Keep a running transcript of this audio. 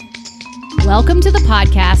Welcome to the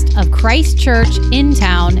podcast of Christ Church in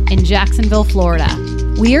Town in Jacksonville, Florida.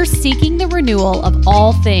 We are seeking the renewal of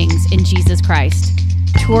all things in Jesus Christ.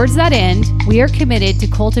 Towards that end, we are committed to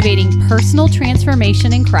cultivating personal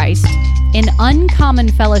transformation in Christ, an uncommon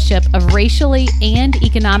fellowship of racially and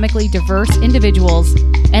economically diverse individuals,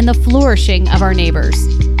 and the flourishing of our neighbors.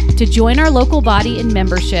 To join our local body in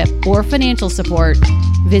membership or financial support,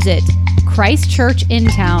 visit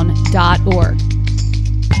christchurchintown.org.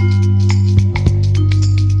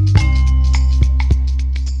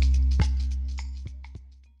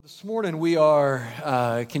 This morning we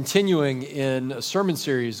are continuing in a sermon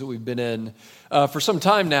series that we've been in for some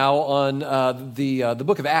time now on the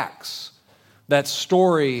book of Acts, that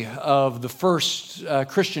story of the first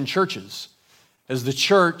Christian churches as the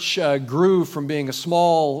church grew from being a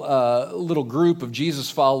small little group of Jesus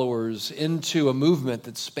followers into a movement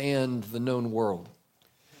that spanned the known world.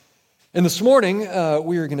 And this morning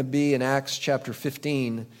we are going to be in Acts chapter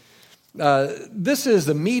 15. This is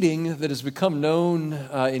the meeting that has become known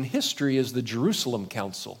in history as the Jerusalem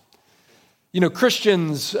Council. You know,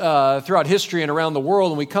 Christians throughout history and around the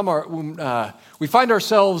world, and we find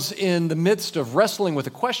ourselves in the midst of wrestling with a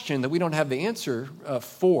question that we don't have the answer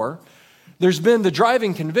for. There's been the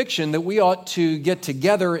driving conviction that we ought to get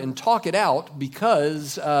together and talk it out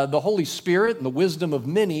because the Holy Spirit and the wisdom of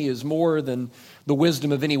many is more than the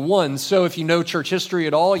wisdom of any one. So if you know church history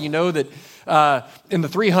at all, you know that in the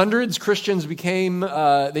 300s, Christians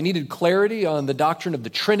they needed clarity on the doctrine of the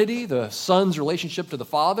Trinity, the Son's relationship to the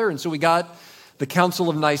Father. And so we got the Council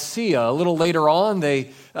of Nicaea. A little later on, they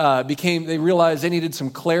realized they needed some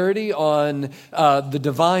clarity on the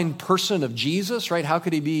divine person of Jesus, right? How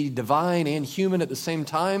could he be divine and human at the same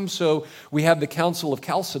time? So we have the Council of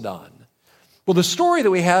Chalcedon. Well, the story that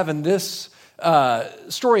we have in this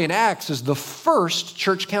story in Acts is the first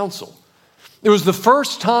church council. It was the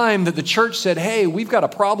first time that the church said, hey, we've got a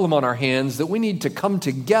problem on our hands that we need to come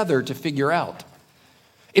together to figure out.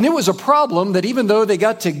 And it was a problem that even though they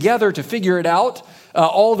got together to figure it out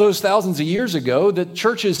all those thousands of years ago, that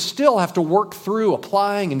churches still have to work through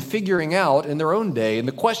applying and figuring out in their own day. And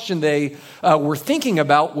the question they were thinking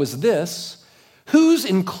about was this: who's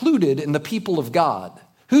included in the people of God?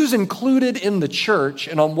 Who's included in the church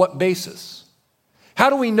and on what basis? How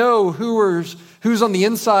do we know who's on the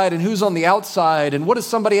inside and who's on the outside? And what does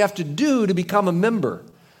somebody have to do to become a member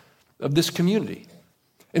of this community?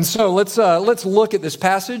 And so let's look at this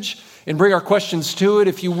passage and bring our questions to it.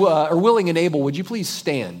 If you are willing and able, would you please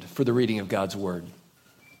stand for the reading of God's word?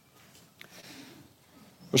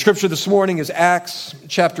 Our scripture this morning is Acts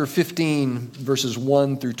chapter 15, verses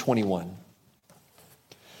 1 through 21.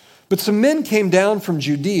 But some men came down from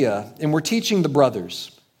Judea and were teaching the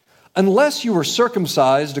brothers, unless you are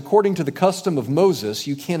circumcised according to the custom of Moses,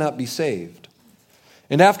 you cannot be saved.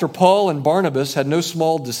 And after Paul and Barnabas had no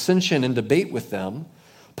small dissension and debate with them,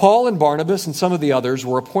 Paul and Barnabas and some of the others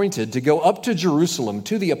were appointed to go up to Jerusalem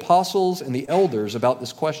to the apostles and the elders about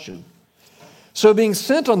this question. So being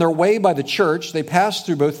sent on their way by the church, they passed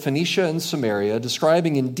through both Phoenicia and Samaria,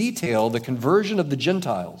 describing in detail the conversion of the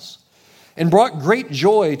Gentiles, and brought great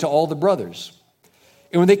joy to all the brothers.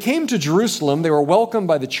 And when they came to Jerusalem, they were welcomed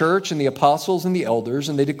by the church and the apostles and the elders,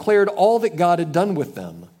 and they declared all that God had done with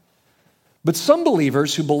them. But some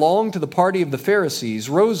believers who belonged to the party of the Pharisees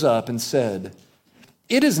rose up and said,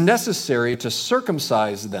 it is necessary to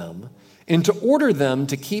circumcise them and to order them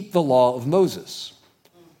to keep the law of Moses.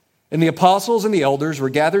 And the apostles and the elders were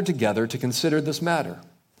gathered together to consider this matter.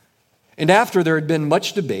 And after there had been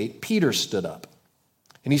much debate, Peter stood up,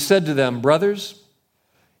 and he said to them, brothers,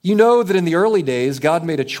 you know that in the early days God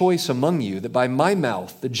made a choice among you that by my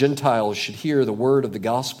mouth the Gentiles should hear the word of the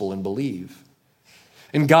gospel and believe.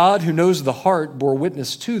 And God, who knows the heart, bore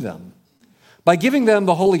witness to them by giving them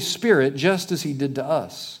the Holy Spirit just as he did to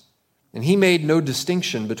us. And he made no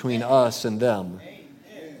distinction between us and them,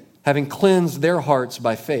 having cleansed their hearts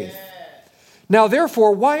by faith. Now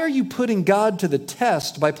therefore, why are you putting God to the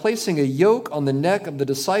test by placing a yoke on the neck of the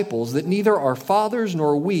disciples that neither our fathers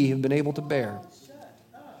nor we have been able to bear?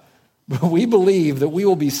 But we believe that we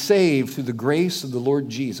will be saved through the grace of the Lord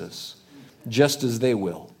Jesus, just as they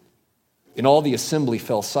will. And all the assembly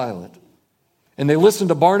fell silent. And they listened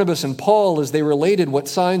to Barnabas and Paul as they related what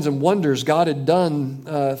signs and wonders God had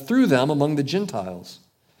done through them among the Gentiles.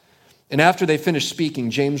 And after they finished speaking,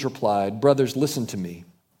 James replied, brothers, listen to me.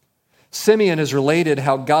 Simeon has related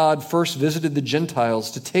how God first visited the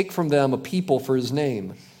Gentiles to take from them a people for his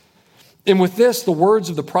name. And with this, the words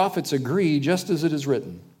of the prophets agree, just as it is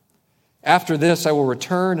written. After this, I will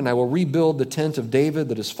return and I will rebuild the tent of David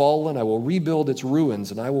that has fallen. I will rebuild its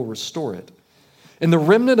ruins and I will restore it. and the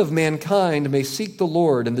remnant of mankind may seek the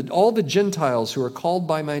Lord, and all the Gentiles who are called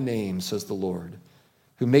by my name, says the Lord,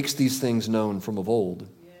 who makes these things known from of old.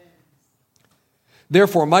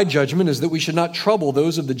 Therefore, my judgment is that we should not trouble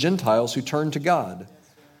those of the Gentiles who turn to God,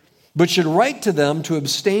 but should write to them to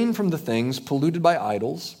abstain from the things polluted by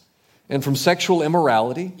idols, and from sexual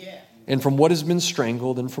immorality, and from what has been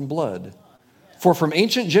strangled, and from blood. For from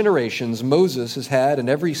ancient generations Moses has had in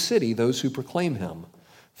every city those who proclaim him,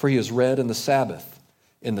 for he is read in the Sabbath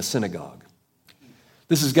in the synagogue.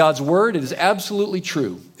 This is God's word. It is absolutely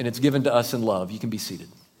true, and it's given to us in love. You can be seated.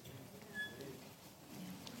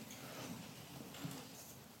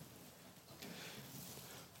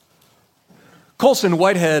 Colson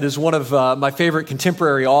Whitehead is one of my favorite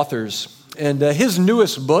contemporary authors, and his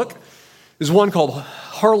newest book is one called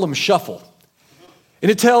Harlem Shuffle. And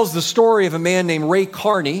it tells the story of a man named Ray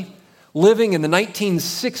Carney living in the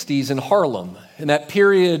 1960s in Harlem, in that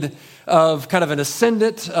period of kind of an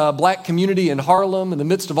ascendant black community in Harlem in the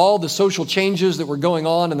midst of all the social changes that were going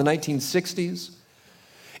on in the 1960s.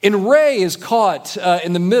 And Ray is caught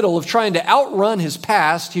in the middle of trying to outrun his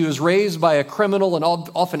past. He was raised by a criminal and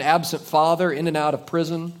often absent father, in and out of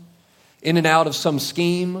prison, in and out of some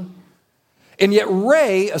scheme. And yet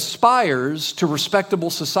Ray aspires to respectable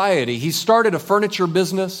society. He started a furniture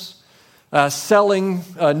business, selling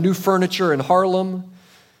new furniture in Harlem,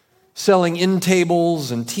 selling end tables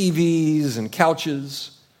and TVs and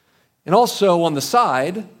couches. And also on the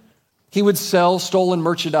side, he would sell stolen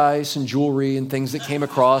merchandise and jewelry and things that came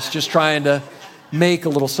across, just trying to make a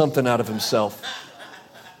little something out of himself.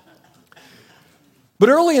 But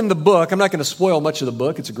early in the book, I'm not going to spoil much of the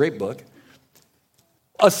book, it's a great book,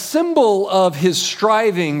 a symbol of his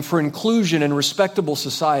striving for inclusion in respectable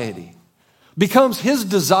society becomes his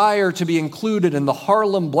desire to be included in the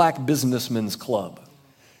Harlem Black Businessmen's Club.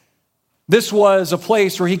 This was a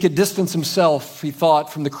place where he could distance himself, he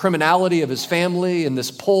thought, from the criminality of his family and this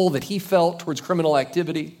pull that he felt towards criminal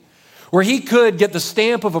activity, where he could get the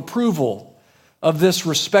stamp of approval of this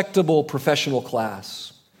respectable professional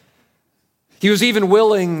class. He was even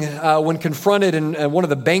willing, when confronted, and one of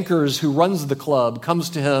the bankers who runs the club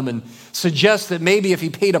comes to him and suggests that maybe if he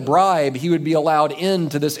paid a bribe, he would be allowed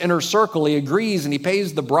into this inner circle. He agrees and he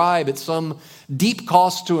pays the bribe at some deep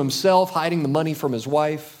cost to himself, hiding the money from his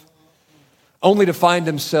wife, only to find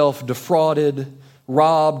himself defrauded,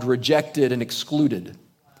 robbed, rejected, and excluded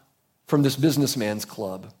from this businessman's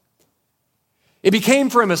club. It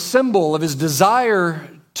became for him a symbol of his desire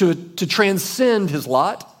to transcend his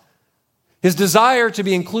lot, his desire to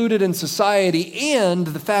be included in society, and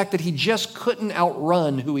the fact that he just couldn't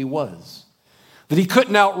outrun who he was, that he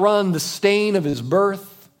couldn't outrun the stain of his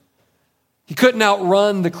birth, he couldn't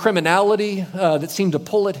outrun the criminality that seemed to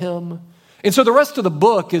pull at him. And so the rest of the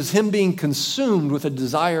book is him being consumed with a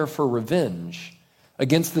desire for revenge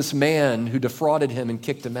against this man who defrauded him and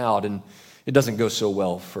kicked him out, and it doesn't go so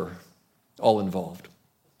well for all involved.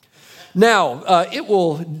 Now, it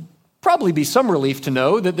will probably be some relief to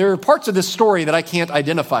know that there are parts of this story that I can't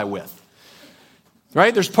identify with,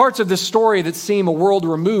 right? There's parts of this story that seem a world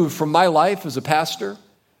removed from my life as a pastor,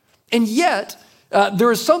 and yet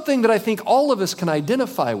there is something that I think all of us can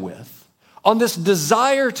identify with on this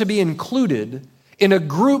desire to be included in a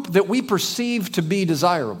group that we perceive to be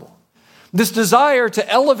desirable. This desire to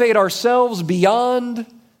elevate ourselves beyond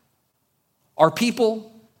our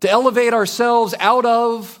people, to elevate ourselves out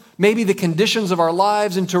of maybe the conditions of our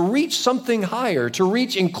lives and to reach something higher, to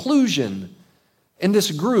reach inclusion in this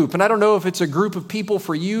group. And I don't know if it's a group of people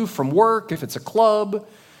for you from work, if it's a club.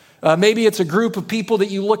 Maybe it's a group of people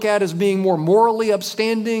that you look at as being more morally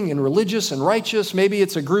upstanding and religious and righteous. Maybe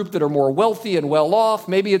it's a group that are more wealthy and well off.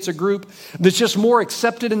 Maybe it's a group that's just more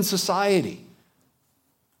accepted in society.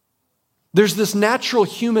 There's this natural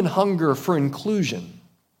human hunger for inclusion.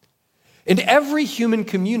 And every human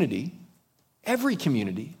community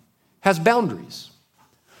has boundaries,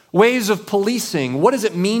 ways of policing. What does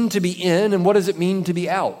it mean to be in and what does it mean to be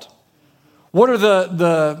out? What are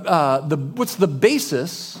what's the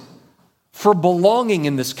basis for belonging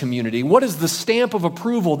in this community? What is the stamp of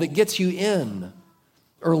approval that gets you in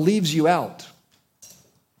or leaves you out?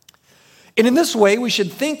 And in this way, we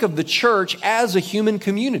should think of the church as a human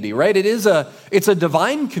community, right? It's a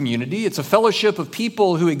divine community. It's a fellowship of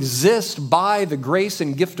people who exist by the grace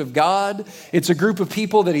and gift of God. It's a group of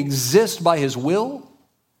people that exist by His will.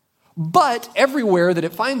 But everywhere that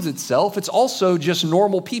it finds itself, it's also just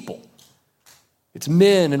normal people. It's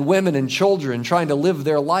men and women and children trying to live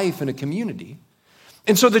their life in a community.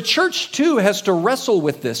 And so the church, too, has to wrestle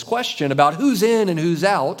with this question about who's in and who's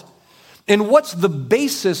out, and what's the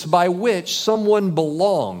basis by which someone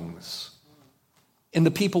belongs in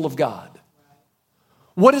the people of God.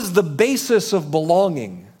 What is the basis of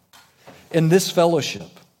belonging in this fellowship?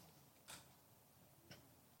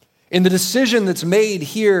 In the decision that's made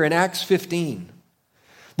here in Acts 15,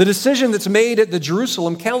 the decision that's made at the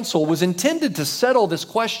Jerusalem Council was intended to settle this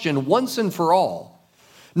question once and for all,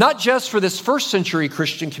 not just for this first century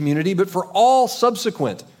Christian community, but for all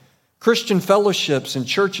subsequent Christian fellowships and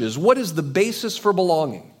churches. What is the basis for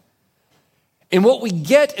belonging? And what we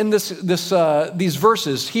get in these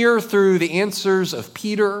verses here through the answers of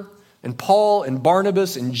Peter and Paul and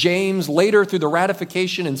Barnabas and James, later through the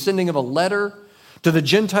ratification and sending of a letter to the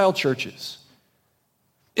Gentile churches,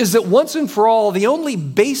 is that once and for all, the only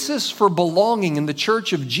basis for belonging in the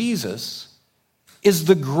church of Jesus is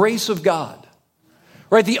the grace of God,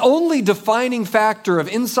 right? The only defining factor of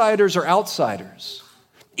insiders or outsiders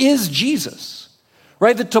is Jesus,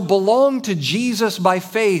 right? That to belong to Jesus by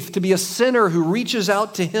faith, to be a sinner who reaches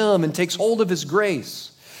out to him and takes hold of his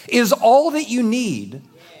grace, is all that you need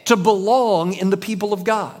to belong in the people of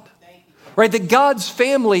God, right? That God's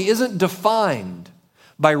family isn't defined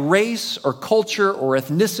by race or culture or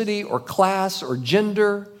ethnicity or class or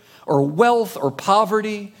gender or wealth or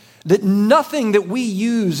poverty, that nothing that we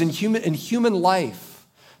use in human life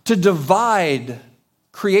to divide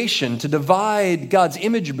creation, to divide God's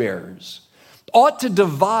image bearers, ought to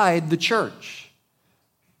divide the church.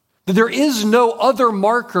 That there is no other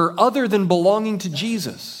marker other than belonging to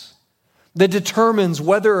Jesus that determines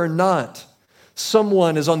whether or not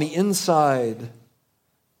someone is on the inside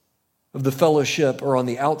of the fellowship or on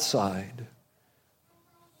the outside.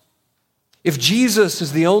 If Jesus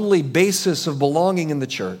is the only basis of belonging in the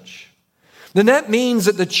church, then that means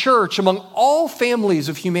that the church, among all families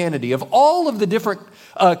of humanity, of all of the different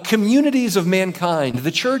communities of mankind,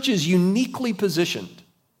 the church is uniquely positioned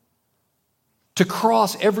to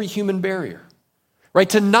cross every human barrier, right?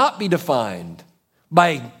 To not be defined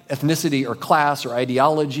by ethnicity or class or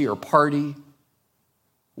ideology or party,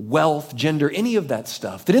 wealth, gender, any of that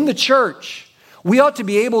stuff. That in the church, we ought to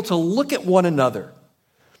be able to look at one another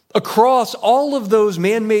across all of those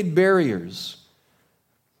man-made barriers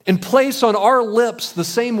and place on our lips the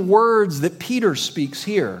same words that Peter speaks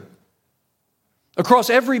here. Across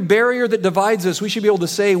every barrier that divides us, we should be able to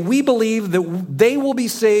say, we believe that they will be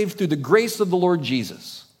saved through the grace of the Lord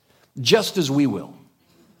Jesus, just as we will.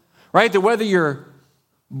 Right? That whether you're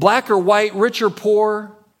black or white, rich or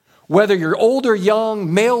poor, whether you're old or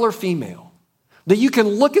young, male or female, that you can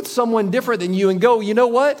look at someone different than you and go, you know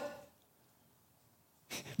what?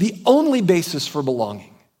 The only basis for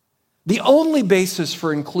belonging, the only basis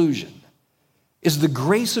for inclusion is the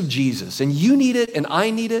grace of Jesus. And you need it and I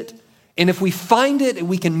need it. And if we find it,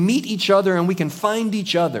 we can meet each other and we can find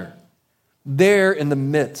each other there in the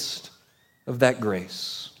midst of that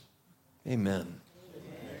grace. Amen.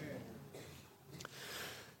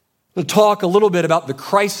 We'll talk a little bit about the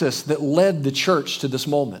crisis that led the church to this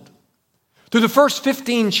moment. Through the first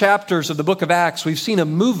 15 chapters of the book of Acts, we've seen a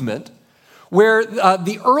movement where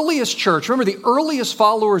the earliest church, remember the earliest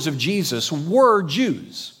followers of Jesus were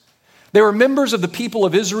Jews. They were members of the people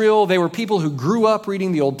of Israel. They were people who grew up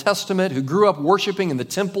reading the Old Testament, who grew up worshiping in the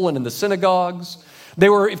temple and in the synagogues.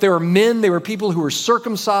 If they were men, they were people who were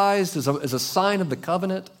circumcised as a sign of the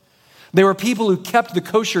covenant. They were people who kept the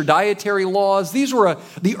kosher dietary laws. These were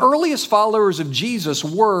the earliest followers of Jesus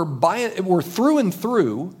were through and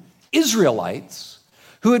through Israelites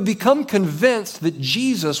who had become convinced that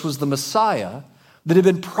Jesus was the Messiah that had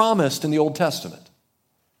been promised in the Old Testament.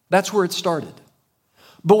 That's where it started.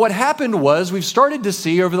 But what happened was we've started to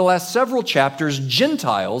see over the last several chapters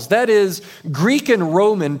Gentiles, that is Greek and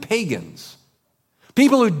Roman pagans,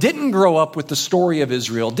 people who didn't grow up with the story of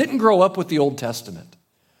Israel, didn't grow up with the Old Testament,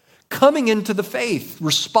 coming into the faith,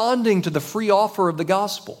 responding to the free offer of the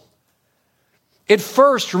gospel. At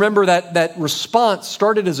first, remember that response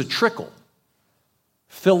started as a trickle.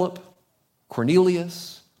 Philip,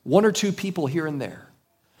 Cornelius, one or two people here and there.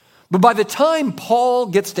 But by the time Paul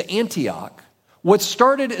gets to Antioch, what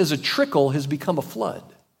started as a trickle has become a flood.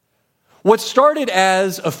 What started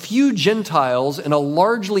as a few Gentiles in a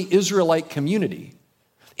largely Israelite community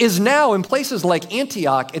is now in places like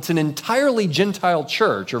Antioch, it's an entirely Gentile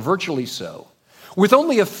church, or virtually so, with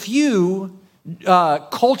only a few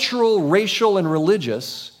cultural, racial, and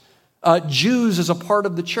religious Jews as a part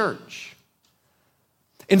of the church.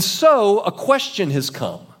 And so a question has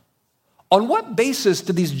come. On what basis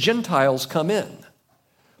did these Gentiles come in?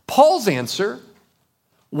 Paul's answer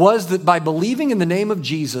was that by believing in the name of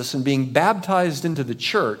Jesus and being baptized into the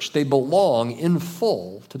church, they belong in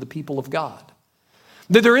full to the people of God.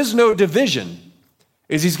 That there is no division,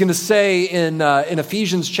 as he's going to say in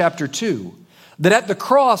Ephesians chapter 2, that at the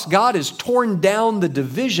cross, God has torn down the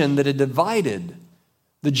division that had divided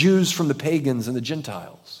the Jews from the pagans and the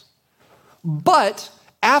Gentiles. But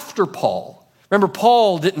after Paul, remember,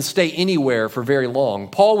 Paul didn't stay anywhere for very long.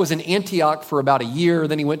 Paul was in Antioch for about a year,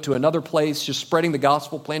 then he went to another place, just spreading the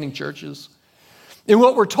gospel, planting churches. And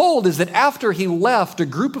what we're told is that after he left, a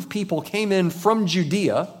group of people came in from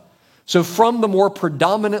Judea, so from the more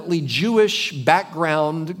predominantly Jewish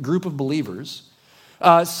background group of believers,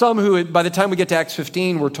 some who, by the time we get to Acts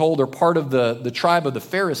 15, we're told are part of the tribe of the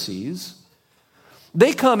Pharisees.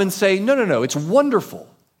 They come and say, no, it's wonderful.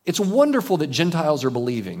 It's wonderful that Gentiles are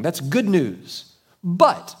believing. That's good news.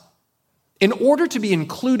 But in order to be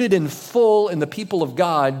included in full in the people of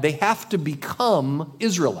God, they have to become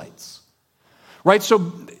Israelites, right?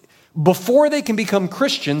 So before they can become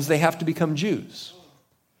Christians, they have to become Jews.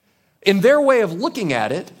 In their way of looking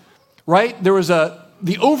at it, right,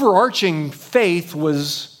 the overarching faith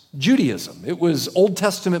was Judaism. It was Old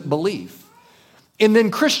Testament belief. And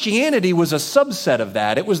then Christianity was a subset of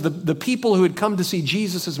that. It was the people who had come to see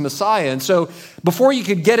Jesus as Messiah. And so before you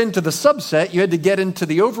could get into the subset, you had to get into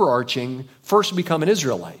the overarching, first become an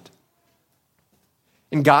Israelite.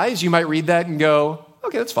 And guys, you might read that and go,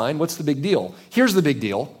 okay, that's fine. What's the big deal? Here's the big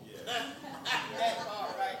deal.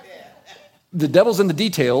 The devil's in the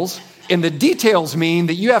details, and the details mean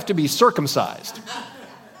that you have to be circumcised,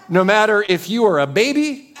 no matter if you are a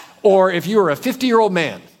baby or if you are a 50-year-old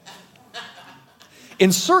man.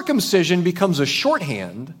 And circumcision becomes a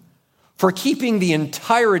shorthand for keeping the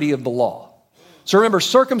entirety of the law. So remember,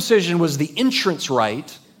 circumcision was the entrance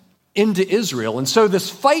right into Israel. And so this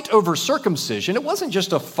fight over circumcision, it wasn't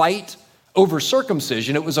just a fight over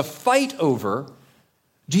circumcision, it was a fight over,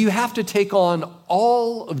 do you have to take on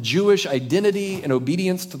all of Jewish identity and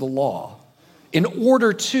obedience to the law in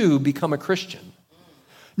order to become a Christian?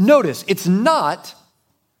 Notice, it's not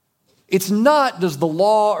does the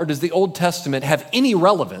law or does the Old Testament have any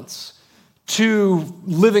relevance to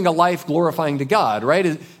living a life glorifying to God,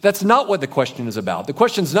 right? That's not what the question is about. The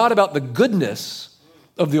question is not about the goodness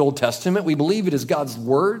of the Old Testament. We believe it is God's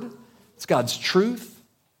word. It's God's truth.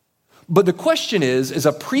 But the question is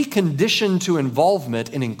a precondition to involvement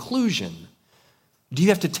and inclusion, do you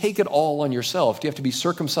have to take it all on yourself? Do you have to be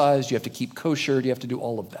circumcised? Do you have to keep kosher? Do you have to do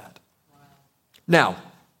all of that? Now,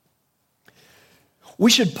 we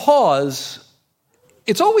should pause.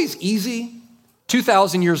 It's always easy,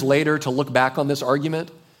 2,000 years later, to look back on this argument.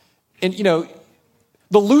 And,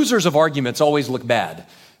 the losers of arguments always look bad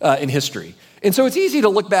in history. And so it's easy to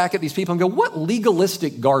look back at these people and go, what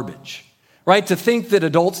legalistic garbage, right? To think that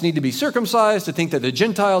adults need to be circumcised, to think that the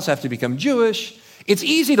Gentiles have to become Jewish. It's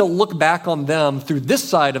easy to look back on them through this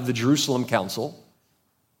side of the Jerusalem Council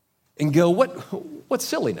and go, what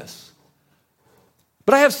silliness.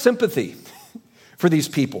 But I have sympathy for these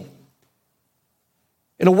people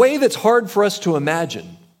in a way that's hard for us to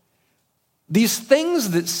imagine. These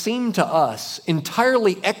things that seem to us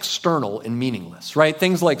entirely external and meaningless, right?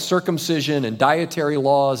 Things like circumcision and dietary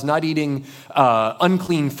laws, not eating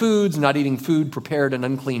unclean foods, not eating food prepared in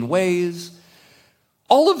unclean ways.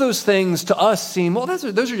 All of those things to us seem, well,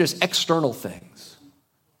 those are just external things.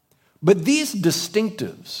 But these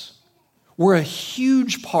distinctives were a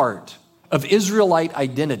huge part of Israelite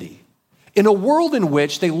identity in a world in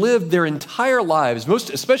which they lived their entire lives, most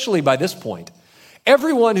especially by this point.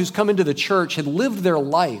 Everyone who's come into the church had lived their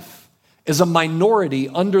life as a minority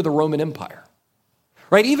under the Roman Empire,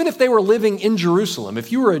 right? Even if they were living in Jerusalem, if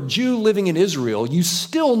you were a Jew living in Israel, you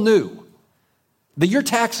still knew that your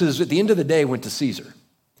taxes at the end of the day went to Caesar,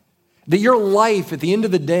 that your life at the end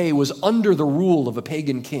of the day was under the rule of a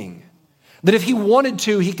pagan king, that if he wanted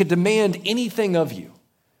to, he could demand anything of you,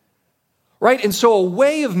 right? And so a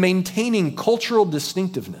way of maintaining cultural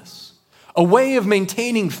distinctiveness, a way of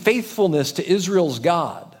maintaining faithfulness to Israel's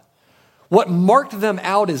God, what marked them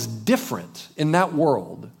out as different in that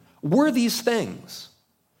world were these things: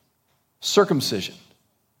 circumcision,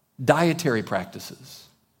 dietary practices,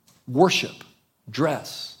 worship,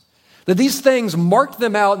 dress. That these things marked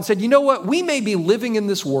them out and said, you know what, we may be living in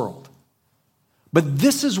this world, but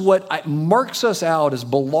this is what marks us out as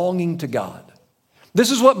belonging to God. This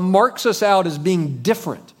is what marks us out as being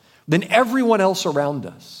different than everyone else around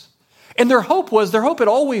us. And their hope had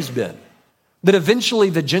always been that eventually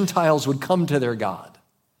the Gentiles would come to their God.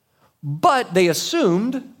 But they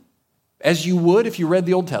assumed, as you would if you read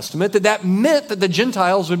the Old Testament, that meant that the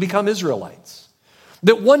Gentiles would become Israelites.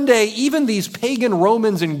 That one day, even these pagan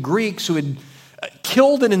Romans and Greeks who had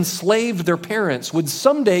killed and enslaved their parents would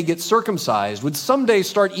someday get circumcised, would someday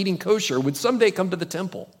start eating kosher, would someday come to the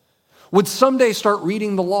temple, would someday start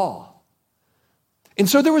reading the law. And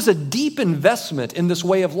so there was a deep investment in this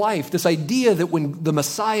way of life, this idea that when the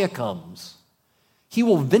Messiah comes, he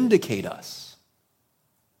will vindicate us.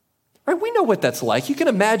 Right? We know what that's like. You can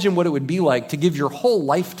imagine what it would be like to give your whole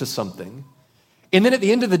life to something, and then at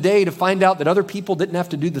the end of the day to find out that other people didn't have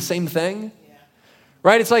to do the same thing. Yeah.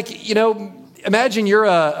 Right? It's like, imagine you're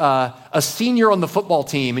a senior on the football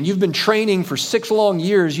team and you've been training for 6 long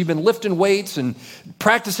years. You've been lifting weights and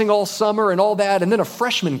practicing all summer and all that. And then a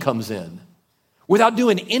freshman comes in without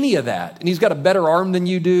doing any of that. And he's got a better arm than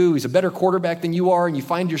you do. He's a better quarterback than you are. And you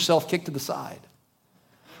find yourself kicked to the side.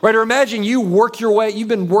 Right? Or imagine you work your way. You've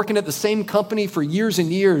been working at the same company for years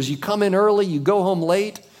and years. You come in early, you go home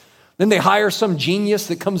late. Then they hire some genius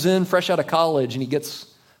that comes in fresh out of college and he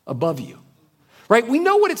gets above you. Right? We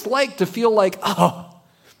know what it's like to feel like, oh,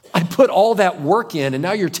 I put all that work in and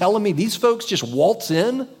now you're telling me these folks just waltz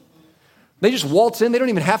in? They just waltz in. They don't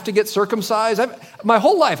even have to get circumcised. My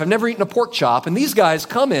whole life, I've never eaten a pork chop, and these guys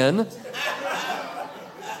come in.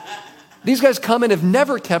 These guys come in, have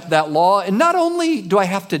never kept that law, and not only do I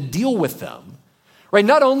have to deal with them, right?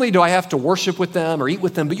 Not only do I have to worship with them or eat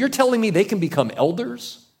with them, but you're telling me they can become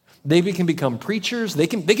elders, they can become preachers, they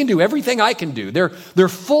can do everything I can do. They're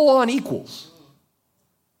full-on equals.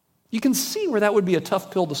 You can see where that would be a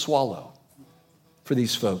tough pill to swallow for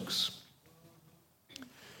these folks.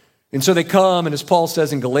 And so they come, and as Paul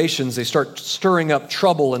says in Galatians, they start stirring up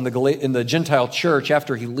trouble in the Gentile church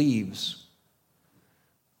after he leaves.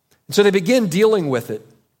 And so they begin dealing with it.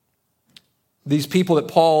 These people that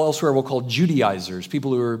Paul elsewhere will call Judaizers,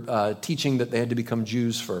 people who are teaching that they had to become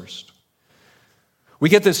Jews first. We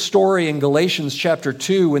get this story in Galatians chapter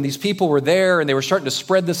 2 when these people were there and they were starting to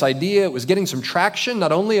spread this idea. It was getting some traction,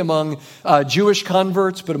 not only among Jewish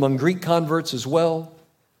converts, but among Greek converts as well.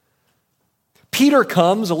 Peter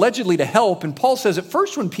comes allegedly to help, and Paul says at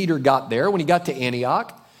first when Peter got there, when he got to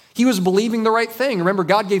Antioch, he was believing the right thing. Remember,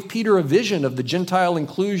 God gave Peter a vision of the Gentile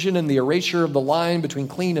inclusion and the erasure of the line between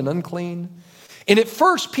clean and unclean. And at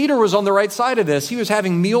first, Peter was on the right side of this. He was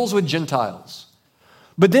having meals with Gentiles.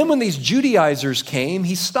 But then when these Judaizers came,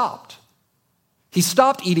 he stopped. He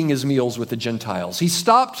stopped eating his meals with the Gentiles. He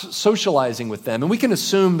stopped socializing with them. And we can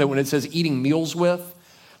assume that when it says eating meals with,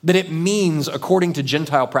 that it means according to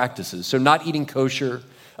Gentile practices. So not eating kosher,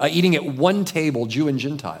 eating at one table, Jew and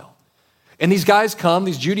Gentile. And these guys come,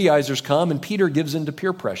 these Judaizers come, and Peter gives in to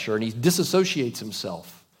peer pressure, and he disassociates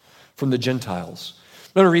himself from the Gentiles.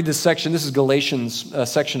 I'm going to read this section. This is Galatians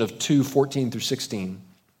section of 2, 14 through 16.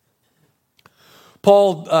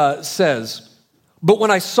 Paul says, "But when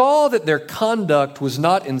I saw that their conduct was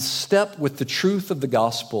not in step with the truth of the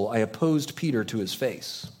gospel, I opposed Peter to his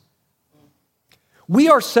face. We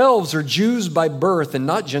ourselves are Jews by birth and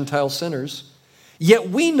not Gentile sinners.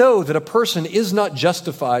 Yet we know that a person is not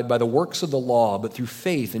justified by the works of the law, but through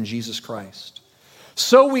faith in Jesus Christ.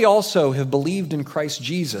 So we also have believed in Christ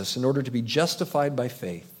Jesus in order to be justified by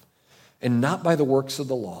faith and not by the works of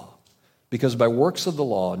the law, because by works of the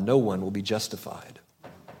law, no one will be justified."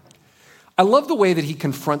 I love the way that he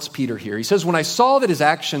confronts Peter here. He says, when I saw that his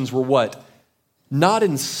actions were what? Not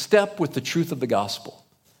in step with the truth of the gospel.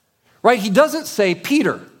 Right? He doesn't say,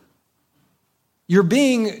 Peter, He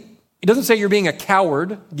doesn't say you're being a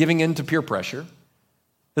coward, giving in to peer pressure.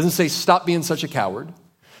 He doesn't say stop being such a coward.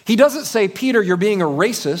 He doesn't say, Peter, you're being a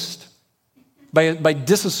racist by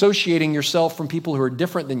disassociating yourself from people who are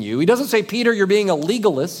different than you. He doesn't say, Peter, you're being a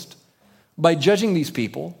legalist by judging these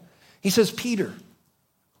people. He says, Peter,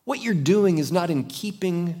 what you're doing is not in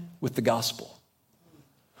keeping with the gospel.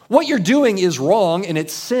 What you're doing is wrong and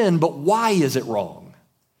it's sin, but why is it wrong?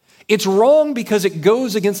 It's wrong because it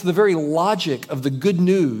goes against the very logic of the good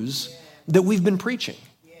news that we've been preaching.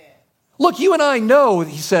 Look, you and I know,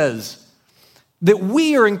 he says, that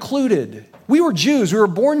we are included. We were Jews. We were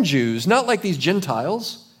born Jews, not like these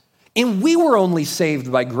Gentiles. And we were only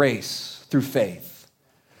saved by grace through faith.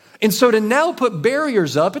 And so to now put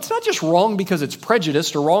barriers up, it's not just wrong because it's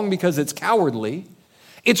prejudiced or wrong because it's cowardly.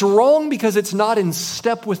 It's wrong because it's not in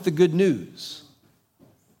step with the good news.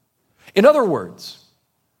 In other words,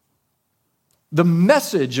 the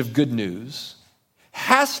message of good news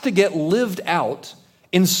has to get lived out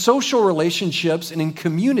in social relationships and in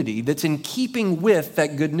community that's in keeping with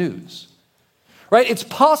that good news. Right? It's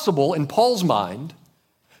possible in Paul's mind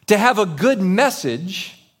to have a good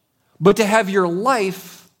message, but to have your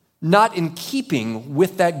life not in keeping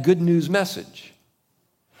with that good news message.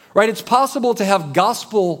 Right? It's possible to have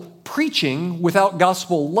gospel preaching without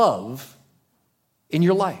gospel love in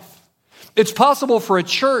your life. It's possible for a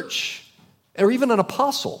church or even an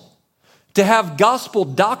apostle to have gospel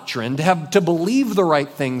doctrine, to believe the right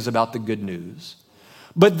things about the good news,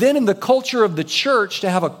 but then in the culture of the church to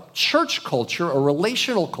have a church culture, a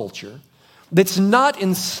relational culture that's not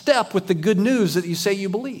in step with the good news that you say you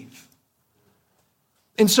believe.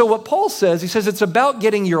 And so what Paul says, he says it's about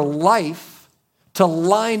getting your life to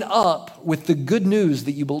line up with the good news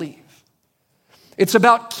that you believe. It's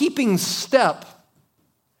about keeping step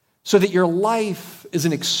so that your life is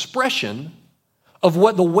an expression of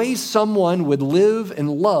what the way someone would live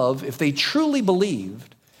and love if they truly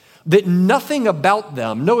believed that nothing about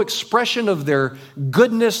them, no expression of their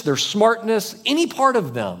goodness, their smartness, any part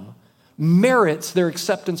of them merits their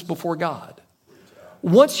acceptance before God.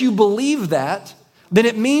 Once you believe that, then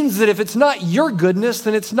it means that if it's not your goodness,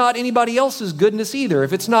 then it's not anybody else's goodness either.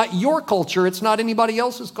 If it's not your culture, it's not anybody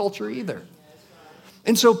else's culture either.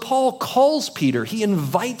 And so Paul calls Peter, he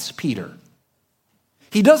invites Peter.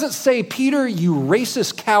 He doesn't say, Peter, you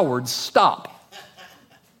racist coward, stop.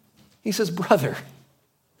 He says, brother,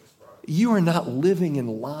 you are not living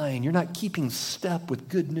in line. You're not keeping step with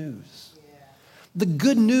good news. The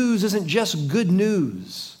good news isn't just good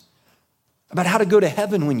news about how to go to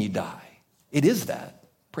heaven when you die. It is that,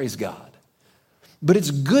 praise God. But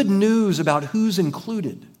it's good news about who's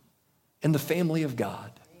included in the family of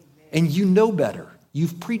God. And you know better.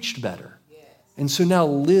 You've preached better. And so now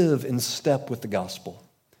live in step with the gospel.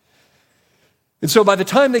 And so by the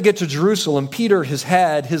time they get to Jerusalem, Peter has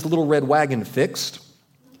had his little red wagon fixed.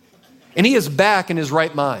 And he is back in his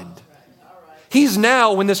right mind. He's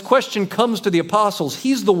now, when this question comes to the apostles,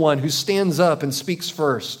 he's the one who stands up and speaks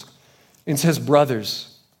first and says,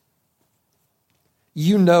 brothers,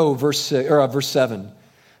 you know, verse 7,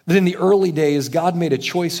 that in the early days, God made a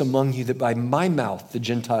choice among you that by my mouth the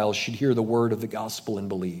Gentiles should hear the word of the gospel and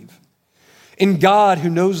believe. And God, who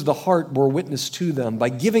knows the heart, bore witness to them by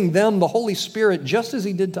giving them the Holy Spirit just as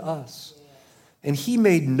he did to us. And he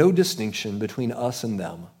made no distinction between us and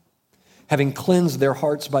them, having cleansed their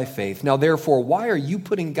hearts by faith. Now, therefore, why are you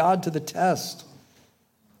putting God to the test?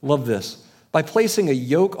 Love this. By placing a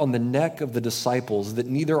yoke on the neck of the disciples that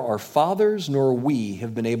neither our fathers nor we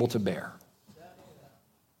have been able to bear.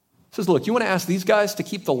 He says, look, you want to ask these guys to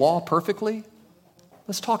keep the law perfectly?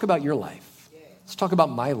 Let's talk about your life. Let's talk about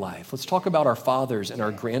my life. Let's talk about our fathers and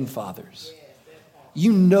our grandfathers.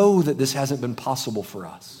 You know that this hasn't been possible for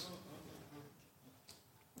us.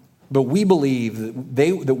 But we believe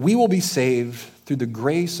that we will be saved through the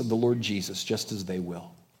grace of the Lord Jesus, just as they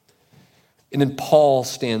will. And then Paul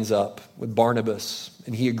stands up with Barnabas,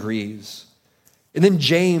 and he agrees. And then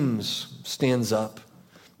James stands up,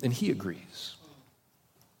 and he agrees.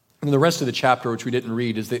 And the rest of the chapter, which we didn't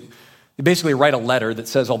read, is that they basically write a letter that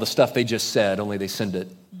says all the stuff they just said, only they send it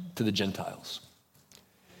to the Gentiles.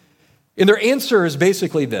 And their answer is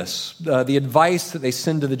basically this, the advice that they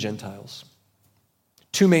send to the Gentiles.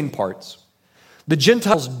 Two main parts. The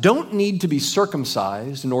Gentiles don't need to be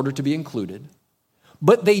circumcised in order to be included,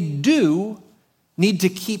 but they do need to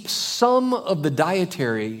keep some of the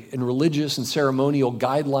dietary and religious and ceremonial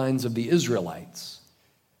guidelines of the Israelites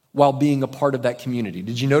while being a part of that community.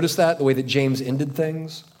 Did you notice that, the way that James ended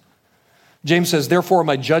things? James says, therefore,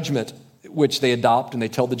 my judgment, which they adopt and they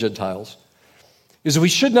tell the Gentiles, is that we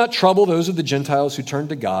should not trouble those of the Gentiles who turn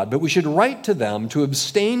to God, but we should write to them to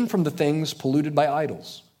abstain from the things polluted by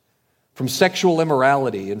idols, from sexual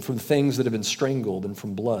immorality and from things that have been strangled and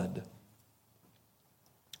from blood.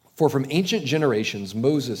 For from ancient generations,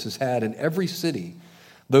 Moses has had in every city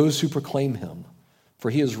those who proclaim him,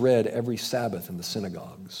 for he has read every Sabbath in the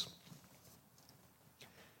synagogues.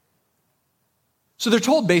 So they're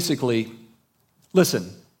told basically,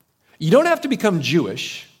 listen, you don't have to become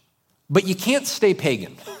Jewish, but you can't stay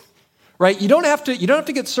pagan, right? You don't have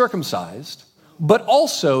to get circumcised, but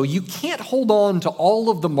also you can't hold on to all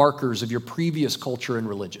of the markers of your previous culture and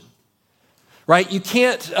religion, right? You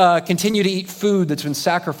can't continue to eat food that's been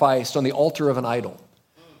sacrificed on the altar of an idol.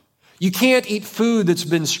 You can't eat food that's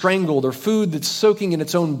been strangled or food that's soaking in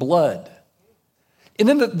its own blood. And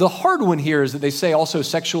then the hard one here is that they say also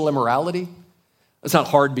sexual immorality. It's not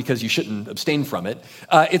hard because you shouldn't abstain from it.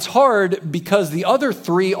 It's hard because the other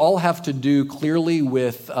three all have to do clearly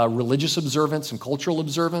with religious observance and cultural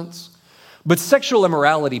observance. But sexual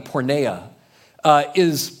immorality, porneia,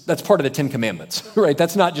 that's part of the Ten Commandments, right?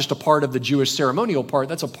 That's not just a part of the Jewish ceremonial part.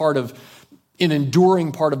 That's a part of an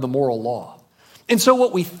enduring part of the moral law. And so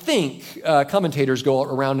what we think, commentators go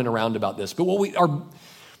around and around about this, but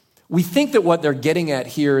we think that what they're getting at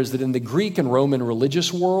here is that in the Greek and Roman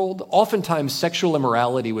religious world, oftentimes sexual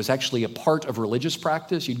immorality was actually a part of religious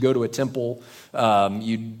practice. You'd go to a temple,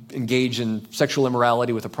 you'd engage in sexual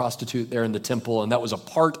immorality with a prostitute there in the temple, and that was a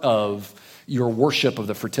part of your worship of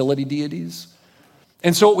the fertility deities.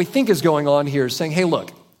 And so what we think is going on here is saying, hey,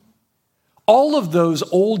 look, all of those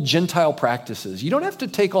old Gentile practices, you don't have to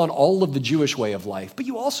take on all of the Jewish way of life, but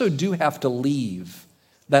you also do have to leave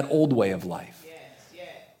that old way of life.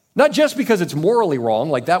 Not just because it's morally wrong,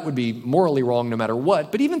 like that would be morally wrong no matter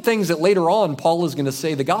what, but even things that later on Paul is going to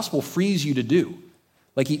say the gospel frees you to do,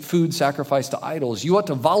 like eat food sacrificed to idols. You ought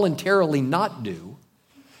to voluntarily not do.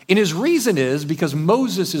 And his reason is because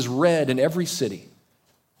Moses is read in every city,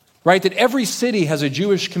 right? That every city has a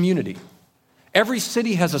Jewish community. Every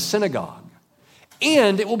city has a synagogue.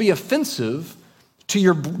 And it will be offensive to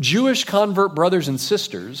your Jewish convert brothers and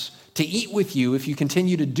sisters to eat with you if you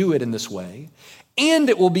continue to do it in this way. And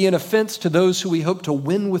it will be an offense to those who we hope to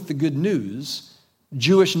win with the good news,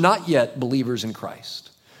 Jewish not yet believers in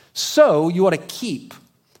Christ. So you ought to keep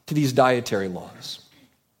to these dietary laws.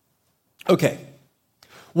 Okay,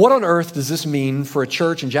 what on earth does this mean for a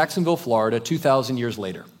church in Jacksonville, Florida, 2,000 years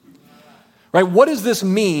later? Right, what does this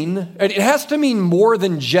mean? It has to mean more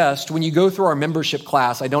than just when you go through our membership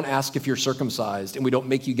class, I don't ask if you're circumcised and we don't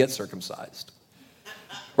make you get circumcised.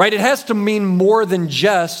 Right, it has to mean more than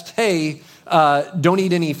just, hey, don't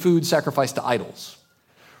eat any food sacrificed to idols.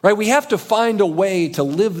 Right, we have to find a way to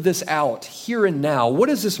live this out here and now. What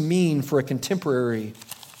does this mean for a contemporary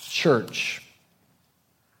church?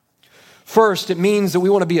 First, it means that we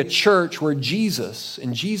want to be a church where Jesus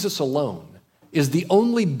and Jesus alone is the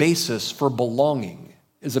only basis for belonging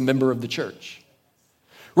as a member of the church.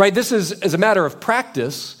 Right, this is, as a matter of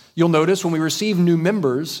practice, you'll notice when we receive new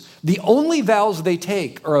members, the only vows they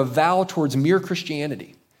take are a vow towards mere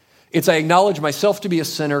Christianity. It's I acknowledge myself to be a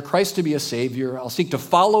sinner, Christ to be a savior. I'll seek to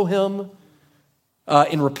follow him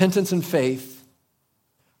in repentance and faith.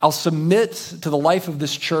 I'll submit to the life of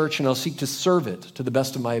this church and I'll seek to serve it to the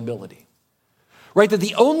best of my ability. Right, that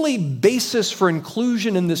the only basis for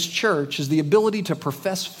inclusion in this church is the ability to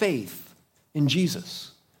profess faith in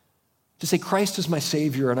Jesus. To say Christ is my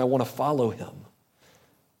Savior and I want to follow him.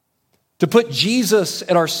 To put Jesus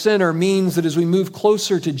at our center means that as we move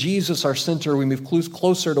closer to Jesus, our center, we move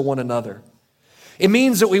closer to one another. It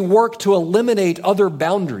means that we work to eliminate other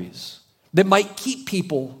boundaries that might keep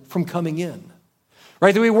people from coming in.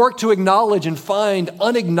 Right, that we work to acknowledge and find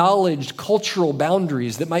unacknowledged cultural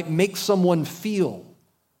boundaries that might make someone feel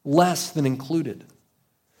less than included.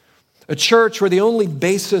 A church where the only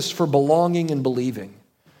basis for belonging and believing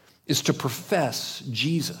is to profess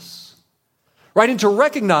Jesus. Right, and to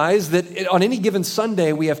recognize that on any given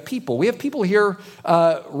Sunday we have people. We have people here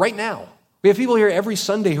right now. We have people here every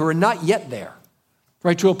Sunday who are not yet there,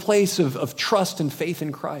 right, to a place of trust and faith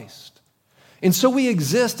in Christ. And so we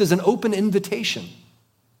exist as an open invitation,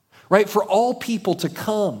 right, for all people to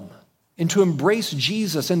come and to embrace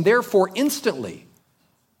Jesus and therefore instantly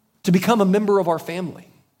to become a member of our family.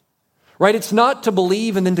 Right, it's not to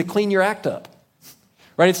believe and then to clean your act up.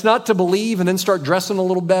 Right, it's not to believe and then start dressing a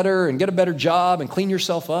little better and get a better job and clean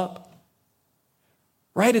yourself up.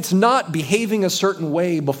 Right, it's not behaving a certain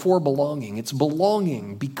way before belonging. It's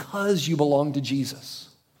belonging because you belong to Jesus.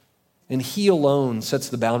 And he alone sets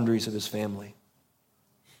the boundaries of his family.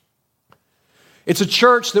 It's a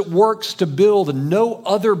church that works to build no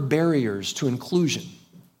other barriers to inclusion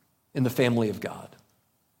in the family of God.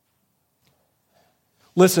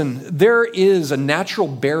 Listen, there is a natural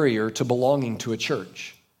barrier to belonging to a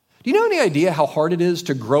church. Do you know any idea how hard it is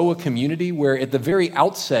to grow a community where at the very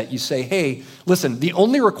outset you say, hey, listen, the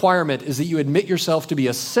only requirement is that you admit yourself to be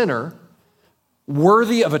a sinner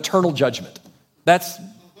worthy of eternal judgment. That's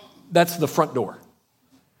the front door.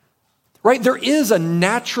 Right? There is a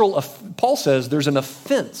natural, Paul says there's an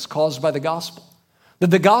offense caused by the gospel. That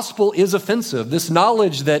the gospel is offensive. This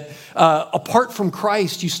knowledge that apart from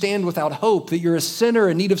Christ, you stand without hope, that you're a sinner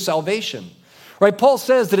in need of salvation. Right? Paul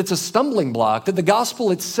says that it's a stumbling block, that the gospel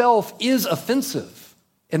itself is offensive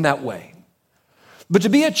in that way. But to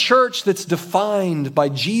be a church that's defined by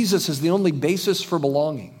Jesus as the only basis for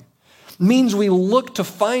belonging means we look to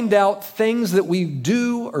find out things that we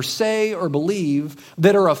do or say or believe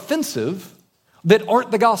that are offensive that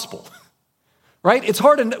aren't the gospel, right? It's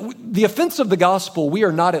hard. The offense of the gospel, we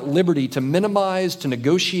are not at liberty to minimize, to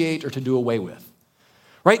negotiate, or to do away with,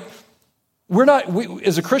 right? We're not,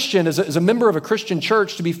 as a Christian, as a member of a Christian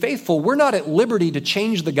church, to be faithful, we're not at liberty to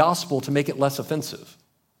change the gospel to make it less offensive.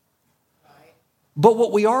 But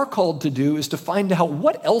what we are called to do is to find out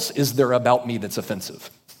what else is there about me that's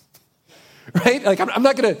offensive. Right? Like I'm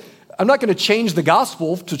not going to change the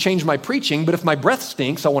gospel to change my preaching, but if my breath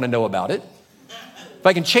stinks, I want to know about it. If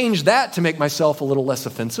I can change that to make myself a little less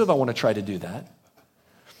offensive, I want to try to do that.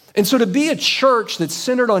 And so to be a church that's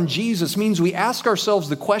centered on Jesus means we ask ourselves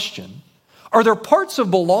the question, are there parts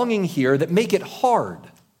of belonging here that make it hard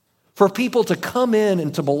for people to come in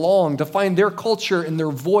and to belong, to find their culture and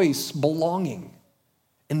their voice belonging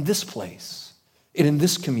in this place and in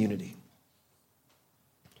this community?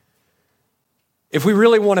 If we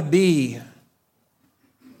really want to be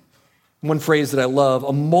One phrase that I love,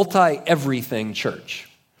 a multi-everything church,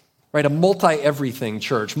 right? A multi-everything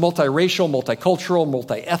church, multiracial, multicultural,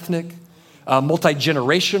 multi-ethnic,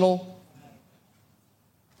 multi-generational,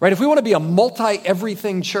 right? If we want to be a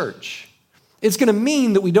multi-everything church, it's going to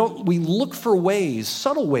mean that we look for ways,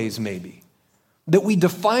 subtle ways maybe, that we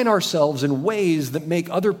define ourselves in ways that make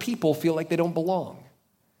other people feel like they don't belong.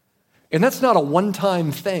 And that's not a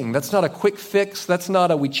one-time thing. That's not a quick fix. That's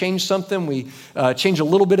not we change something, we change a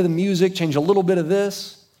little bit of the music, change a little bit of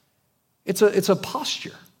this. It's a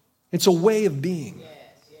posture. It's a way of being. Yes.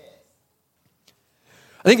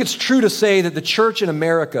 I think it's true to say that the church in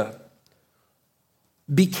America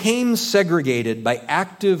became segregated by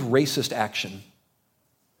active racist action.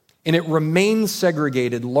 And it remains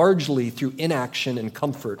segregated largely through inaction and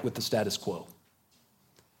comfort with the status quo.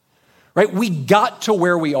 Right? We got to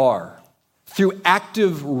where we are through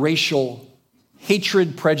active racial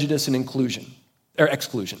hatred, prejudice, and exclusion.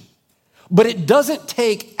 But it doesn't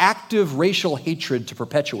take active racial hatred to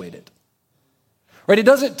perpetuate it. Right? It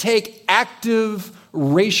doesn't take active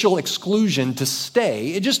racial exclusion to stay.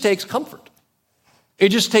 It just takes comfort. It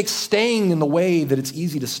just takes staying in the way that it's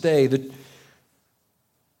easy to stay. In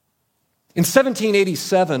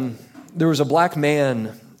 1787, there was a black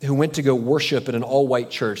man who went to go worship at an all-white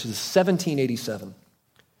church. This is 1787.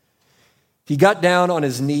 He got down on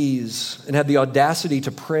his knees and had the audacity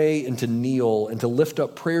to pray and to kneel and to lift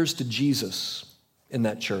up prayers to Jesus in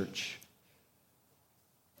that church.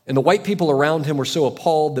 And the white people around him were so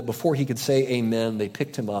appalled that before he could say amen, they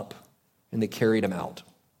picked him up and they carried him out.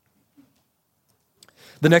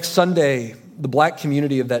 The next Sunday, the black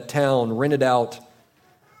community of that town rented out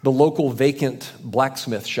the local vacant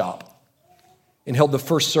blacksmith shop and held the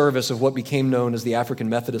first service of what became known as the African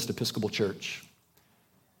Methodist Episcopal Church.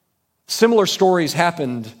 Similar stories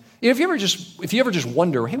happened. If you ever just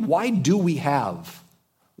wonder, hey, why do we have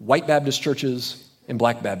white Baptist churches and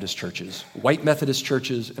black Baptist churches, white Methodist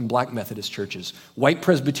churches and black Methodist churches, white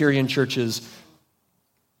Presbyterian churches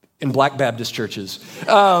and black Baptist churches?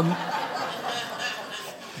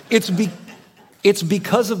 It's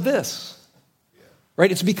because of this,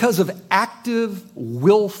 right? It's because of active,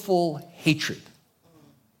 willful hatred.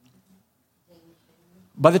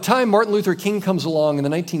 By the time Martin Luther King comes along in the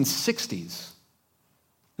 1960s,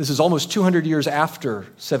 this is almost 200 years after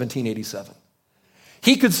 1787,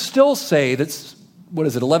 he could still say that,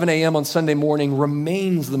 11 a.m. on Sunday morning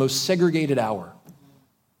remains the most segregated hour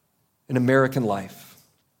in American life.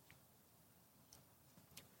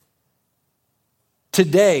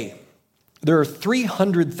 Today, there are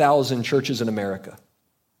 300,000 churches in America.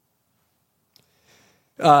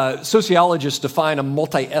 Sociologists define a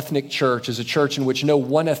multi-ethnic church as a church in which no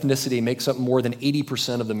one ethnicity makes up more than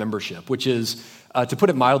 80% of the membership, which is, to put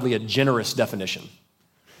it mildly, a generous definition.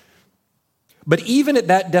 But even at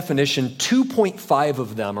that definition, 2.5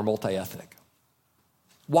 of them are multi-ethnic.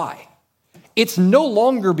 Why? It's no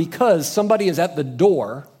longer because somebody is at the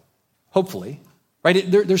door, hopefully,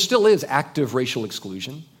 right? There still is active racial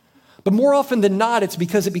exclusion. But more often than not, it's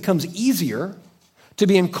because it becomes easier to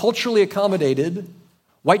be in culturally accommodated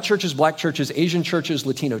white churches, black churches, Asian churches,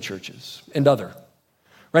 Latino churches, and other.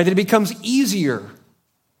 Right? That it becomes easier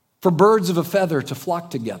for birds of a feather to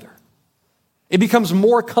flock together. It becomes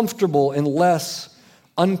more comfortable and less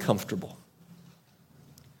uncomfortable.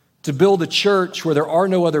 To build a church where there are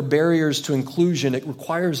no other barriers to inclusion, it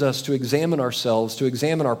requires us to examine ourselves, to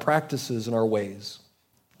examine our practices and our ways.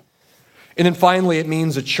 And then finally, it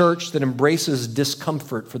means a church that embraces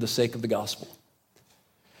discomfort for the sake of the gospel.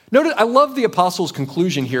 Notice, I love the apostles'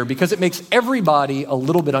 conclusion here because it makes everybody a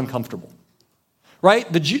little bit uncomfortable,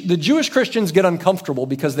 right? The Jewish Christians get uncomfortable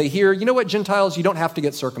because they hear, you know what, Gentiles, you don't have to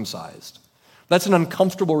get circumcised. That's an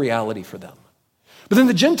uncomfortable reality for them. But then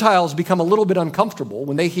the Gentiles become a little bit uncomfortable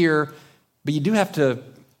when they hear, but you do have to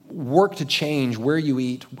work to change where you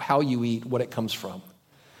eat, how you eat, what it comes from.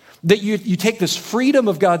 That you take this freedom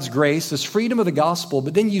of God's grace, this freedom of the gospel,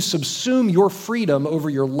 but then you subsume your freedom over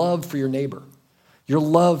your love for your neighbor, your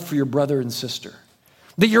love for your brother and sister.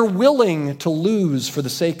 That you're willing to lose for the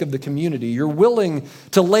sake of the community. You're willing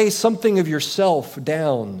to lay something of yourself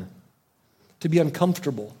down, to be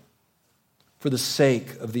uncomfortable for the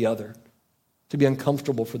sake of the other, to be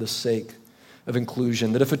uncomfortable for the sake of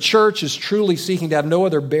inclusion. That if a church is truly seeking to have no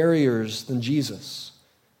other barriers than Jesus,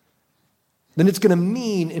 then it's going to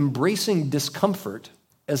mean embracing discomfort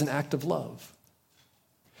as an act of love.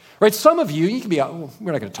 Right? Some of you can be,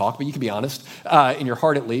 we're not going to talk, but you can be honest, in your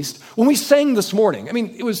heart at least. When we sang this morning, I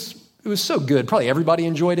mean, it was so good. Probably everybody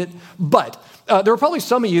enjoyed it. But there were probably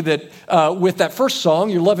some of you that with that first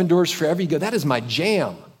song, Your Love Endures Forever, you go, that is my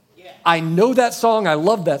jam. Yeah. I know that song. I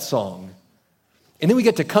love that song. And then we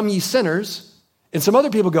get to Come Ye Sinners, and some other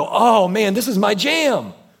people go, oh man, this is my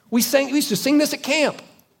jam. We used to sing this at camp.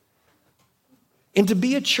 And to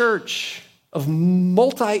be a church of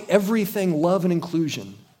multi-everything love and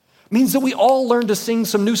inclusion means that we all learn to sing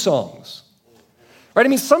some new songs. Right? I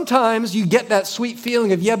mean, sometimes you get that sweet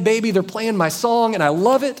feeling of, yeah, baby, they're playing my song and I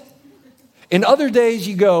love it. And other days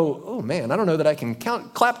you go, oh man, I don't know that I can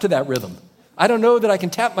clap to that rhythm. I don't know that I can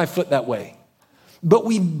tap my foot that way. But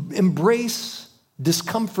we embrace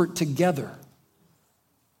discomfort together.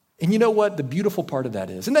 And you know what the beautiful part of that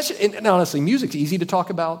is? And honestly, music's easy to talk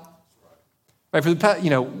about. Right? For the past,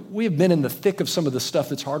 we have been in the thick of some of the stuff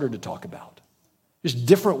that's harder to talk about. There's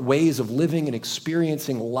different ways of living and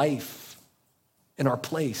experiencing life in our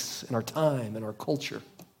place, in our time, in our culture.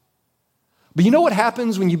 But you know what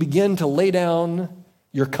happens when you begin to lay down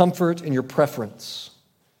your comfort and your preference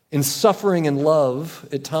in suffering and love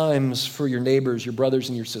at times for your neighbors, your brothers,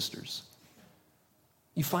 and your sisters?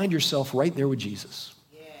 You find yourself right there with Jesus,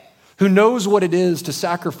 who knows what it is to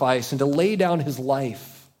sacrifice and to lay down his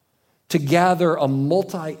life to gather a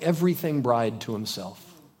multi-everything bride to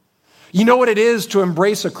himself. You know what it is to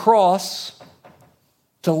embrace a cross,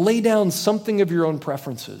 to lay down something of your own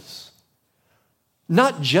preferences.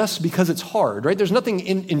 Not just because it's hard, right? There's nothing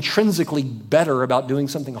intrinsically better about doing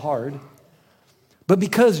something hard, but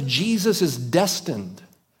because Jesus is destined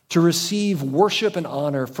to receive worship and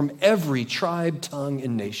honor from every tribe, tongue,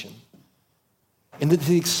 and nation. And that to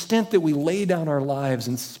the extent that we lay down our lives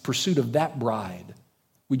in pursuit of that bride,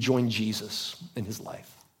 we join Jesus in his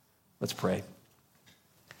life. Let's pray.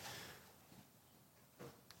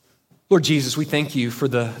 Lord Jesus, we thank you for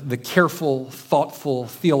the careful, thoughtful,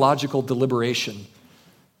 theological deliberation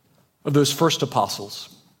of those first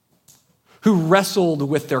apostles who wrestled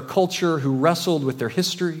with their culture, who wrestled with their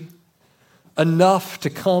history, enough to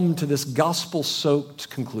come to this gospel-soaked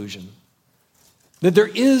conclusion that there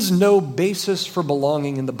is no basis for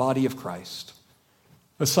belonging in the body of Christ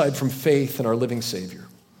aside from faith in our living Savior.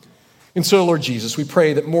 And so, Lord Jesus, we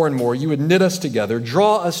pray that more and more you would knit us together,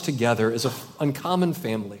 draw us together as an uncommon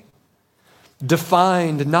family,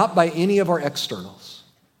 defined not by any of our externals,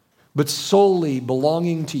 but solely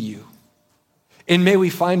belonging to you. And may we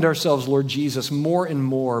find ourselves, Lord Jesus, more and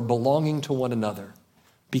more belonging to one another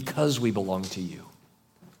because we belong to you.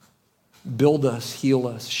 Build us, heal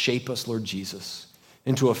us, shape us, Lord Jesus,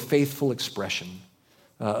 into a faithful expression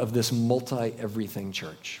of this multi-everything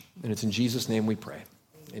church. And it's in Jesus' name we pray.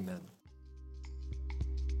 Amen.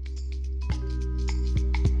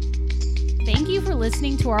 Thank you for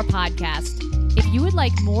listening to our podcast. If you would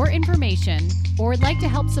like more information or would like to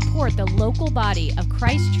help support the local body of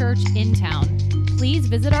Christ Church in Town, please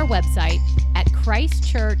visit our website at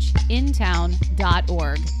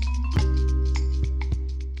christchurchintown.org.